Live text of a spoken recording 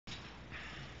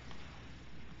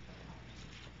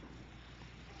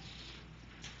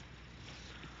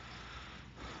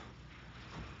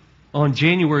on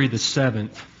January the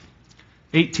 7th,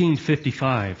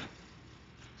 1855,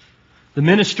 the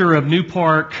minister of New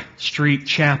Park Street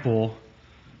Chapel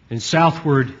in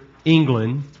Southward,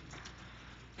 England,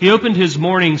 he opened his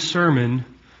morning sermon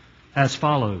as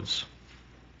follows.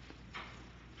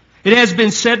 It has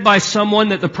been said by someone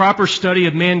that the proper study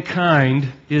of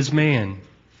mankind is man.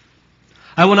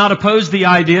 I will not oppose the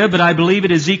idea, but I believe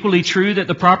it is equally true that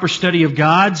the proper study of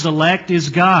God's elect is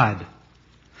God.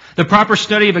 The proper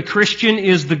study of a Christian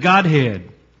is the Godhead.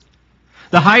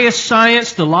 The highest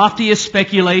science, the loftiest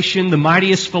speculation, the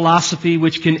mightiest philosophy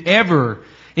which can ever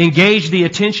engage the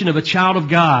attention of a child of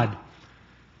God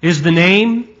is the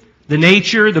name, the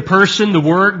nature, the person, the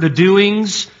work, the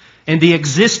doings, and the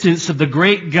existence of the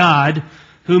great God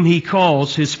whom He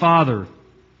calls His Father.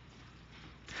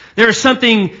 There is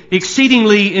something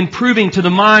exceedingly improving to the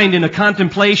mind in a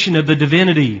contemplation of the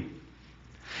divinity.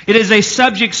 It is a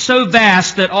subject so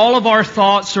vast that all of our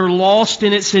thoughts are lost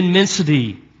in its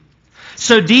immensity,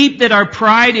 so deep that our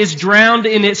pride is drowned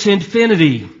in its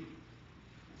infinity.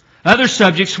 Other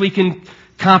subjects we can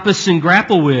compass and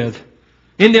grapple with.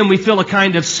 In them we feel a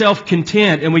kind of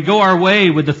self-content, and we go our way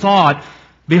with the thought,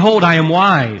 "Behold, I am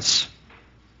wise."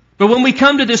 But when we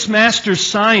come to this master's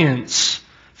science,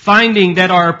 finding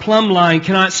that our plumb line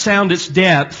cannot sound its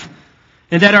depth,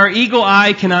 and that our eagle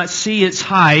eye cannot see its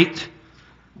height,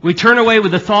 we turn away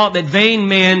with the thought that vain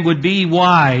man would be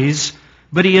wise,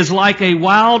 but he is like a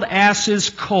wild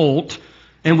ass's colt,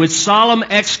 and with solemn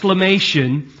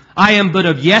exclamation, "I am but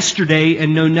of yesterday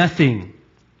and know nothing."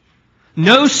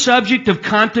 No subject of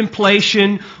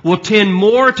contemplation will tend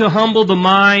more to humble the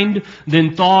mind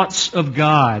than thoughts of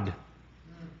God.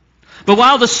 But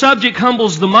while the subject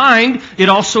humbles the mind, it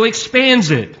also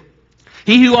expands it.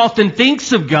 He who often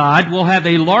thinks of God will have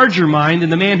a larger mind than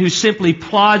the man who simply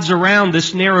plods around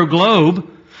this narrow globe.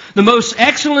 The most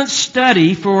excellent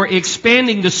study for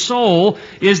expanding the soul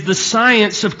is the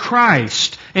science of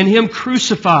Christ and Him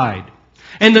crucified,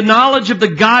 and the knowledge of the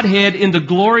Godhead in the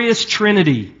glorious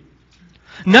Trinity.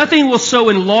 Nothing will so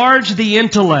enlarge the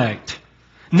intellect,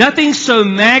 nothing so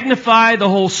magnify the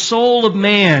whole soul of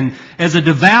man as a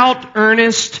devout,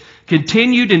 earnest,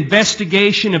 continued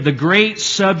investigation of the great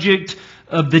subject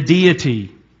of the deity.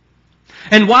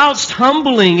 And whilst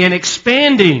humbling and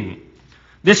expanding,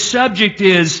 this subject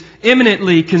is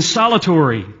eminently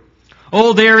consolatory.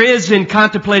 Oh, there is in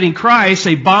contemplating Christ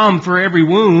a balm for every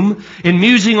womb. In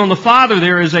musing on the Father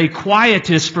there is a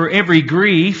quietus for every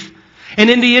grief. And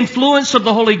in the influence of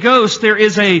the Holy Ghost there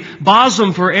is a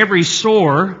balsam for every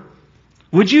sore.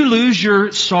 Would you lose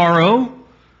your sorrow?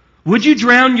 Would you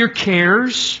drown your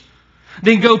cares?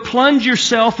 Then go plunge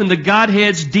yourself in the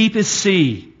Godhead's deepest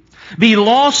sea. Be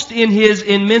lost in His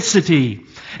immensity,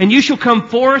 and you shall come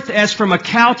forth as from a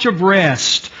couch of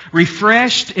rest,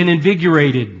 refreshed and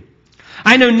invigorated.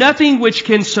 I know nothing which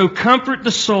can so comfort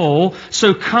the soul,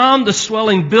 so calm the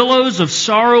swelling billows of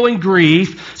sorrow and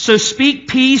grief, so speak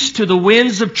peace to the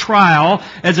winds of trial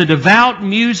as a devout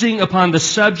musing upon the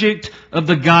subject of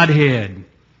the Godhead.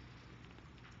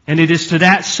 And it is to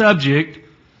that subject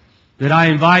that I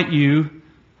invite you,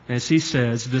 as he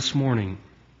says, this morning.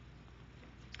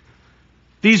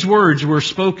 These words were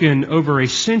spoken over a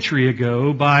century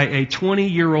ago by a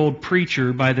 20-year-old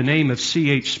preacher by the name of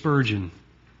C.H. Spurgeon.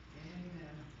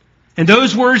 And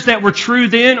those words that were true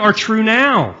then are true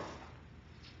now.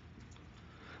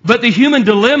 But the human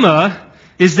dilemma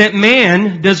is that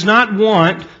man does not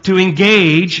want to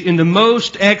engage in the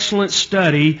most excellent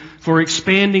study for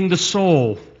expanding the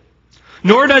soul.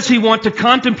 Nor does he want to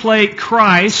contemplate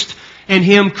Christ and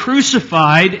Him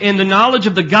crucified and the knowledge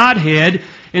of the Godhead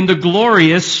in the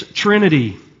glorious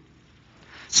Trinity.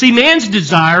 See, man's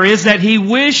desire is that he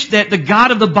wished that the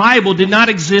God of the Bible did not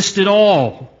exist at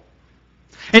all.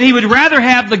 And he would rather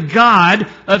have the God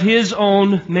of his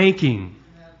own making.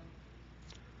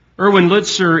 Erwin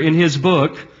Lutzer, in his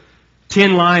book,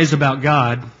 10 Lies About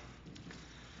God,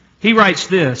 he writes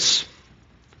this: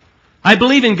 I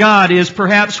believe in God is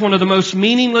perhaps one of the most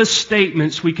meaningless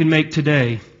statements we can make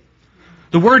today.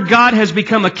 The word God has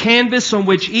become a canvas on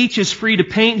which each is free to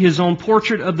paint his own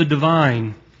portrait of the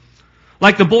divine.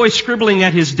 Like the boy scribbling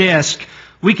at his desk,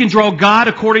 we can draw God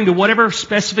according to whatever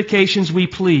specifications we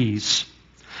please.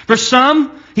 For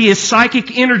some, He is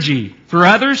psychic energy. For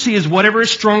others, He is whatever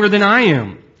is stronger than I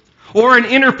am. Or an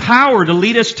inner power to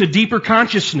lead us to deeper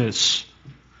consciousness.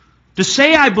 To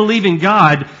say I believe in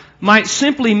God might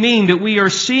simply mean that we are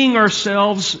seeing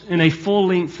ourselves in a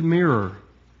full-length mirror.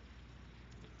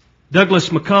 Douglas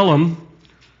McCullum,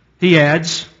 he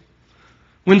adds,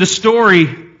 when the story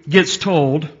gets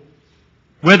told,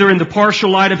 whether in the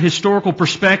partial light of historical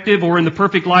perspective or in the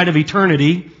perfect light of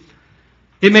eternity,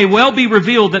 It may well be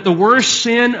revealed that the worst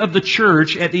sin of the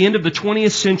church at the end of the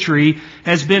 20th century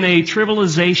has been a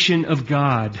trivialization of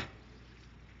God.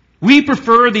 We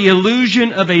prefer the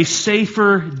illusion of a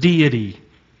safer deity.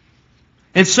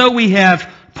 And so we have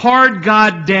pared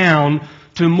God down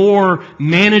to more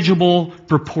manageable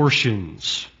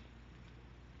proportions.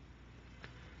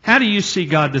 How do you see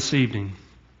God this evening?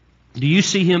 Do you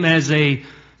see Him as a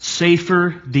safer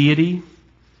deity?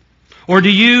 Or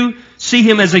do you see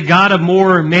Him as a God of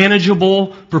more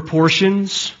manageable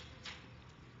proportions?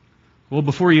 Well,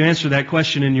 before you answer that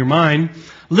question in your mind,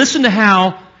 listen to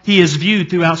how He is viewed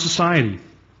throughout society.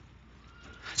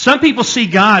 Some people see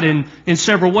God in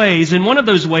several ways, and one of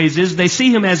those ways is they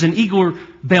see Him as an eager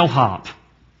bellhop.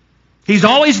 He's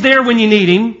always there when you need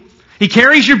Him. He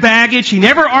carries your baggage. He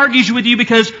never argues with you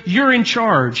because you're in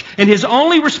charge. And His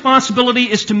only responsibility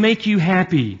is to make you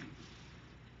happy.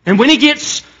 And when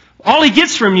all He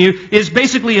gets from you is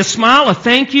basically a smile, a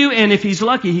thank you, and if He's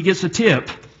lucky, He gets a tip.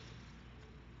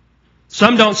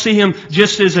 Some don't see Him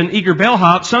just as an eager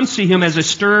bellhop. Some see Him as a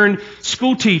stern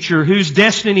school teacher whose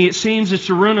destiny, it seems, is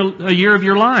to ruin a year of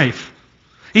your life.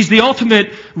 He's the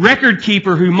ultimate record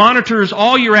keeper who monitors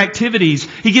all your activities.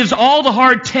 He gives all the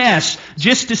hard tests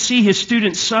just to see His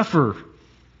students suffer.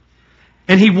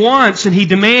 And He wants and He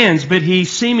demands, but He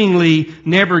seemingly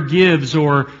never gives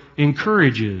or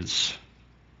encourages.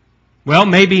 Well,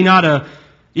 maybe not a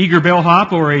eager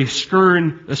bellhop or a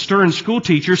stern school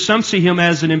teacher. Some see Him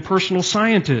as an impersonal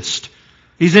scientist.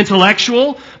 He's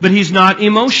intellectual, but He's not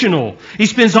emotional. He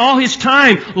spends all His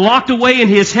time locked away in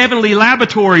His heavenly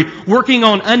laboratory working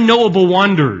on unknowable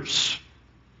wonders.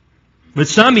 But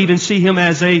some even see Him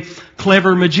as a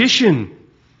clever magician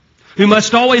who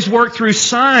must always work through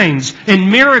signs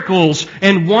and miracles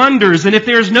and wonders. And if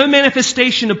there's no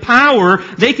manifestation of power,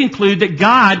 they conclude that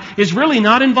God is really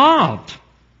not involved.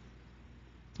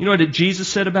 You know what Jesus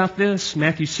said about this?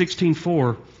 Matthew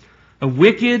 16:4. A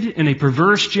wicked and a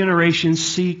perverse generation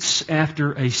seeks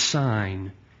after a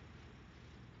sign.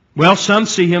 Well, some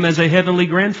see Him as a heavenly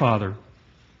grandfather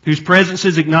whose presence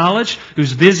is acknowledged,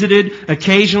 who's visited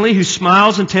occasionally, who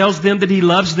smiles and tells them that He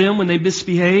loves them when they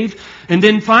misbehave. And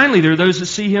then finally, there are those that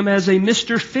see Him as a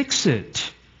Mr.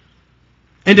 Fix-It.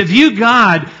 And to view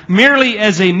God merely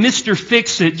as a Mr.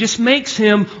 Fix-It just makes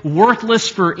Him worthless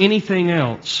for anything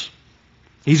else.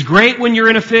 He's great when you're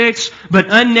in a fix, but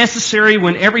unnecessary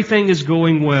when everything is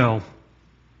going well.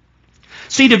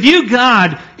 See, to view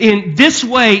God in this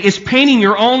way is painting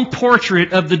your own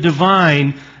portrait of the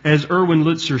divine, as Erwin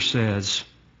Lutzer says.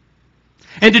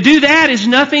 And to do that is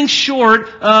nothing short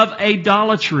of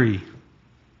idolatry.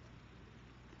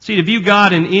 See, to view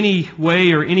God in any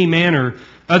way or any manner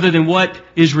other than what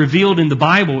is revealed in the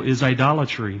Bible is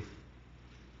idolatry.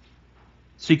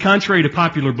 See, contrary to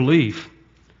popular belief,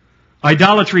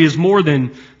 idolatry is more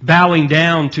than bowing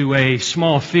down to a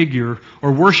small figure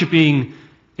or worshiping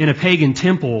in a pagan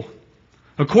temple.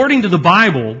 According to the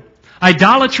Bible,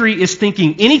 idolatry is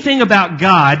thinking anything about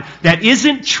God that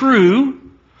isn't true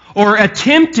or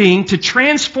attempting to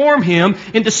transform Him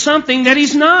into something that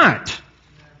He's not.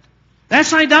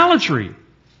 That's idolatry.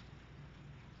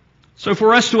 So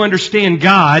for us to understand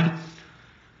God,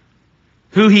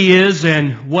 who He is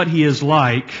and what He is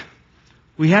like,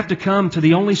 we have to come to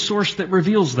the only source that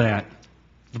reveals that,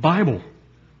 the Bible.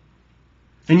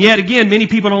 And yet again, many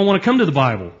people don't want to come to the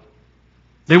Bible.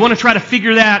 They want to try to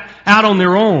figure that out on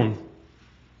their own.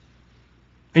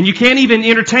 And you can't even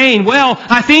entertain, well,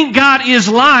 I think God is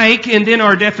like, and then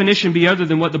our definition be other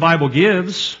than what the Bible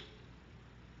gives.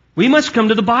 We must come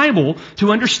to the Bible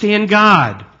to understand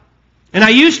God. And I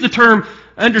use the term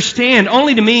understand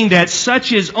only to mean that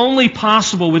such is only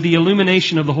possible with the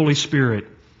illumination of the Holy Spirit.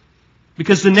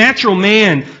 Because the natural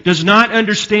man does not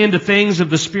understand the things of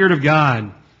the Spirit of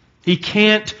God. He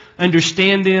can't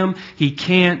understand them. He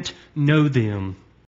can't know them.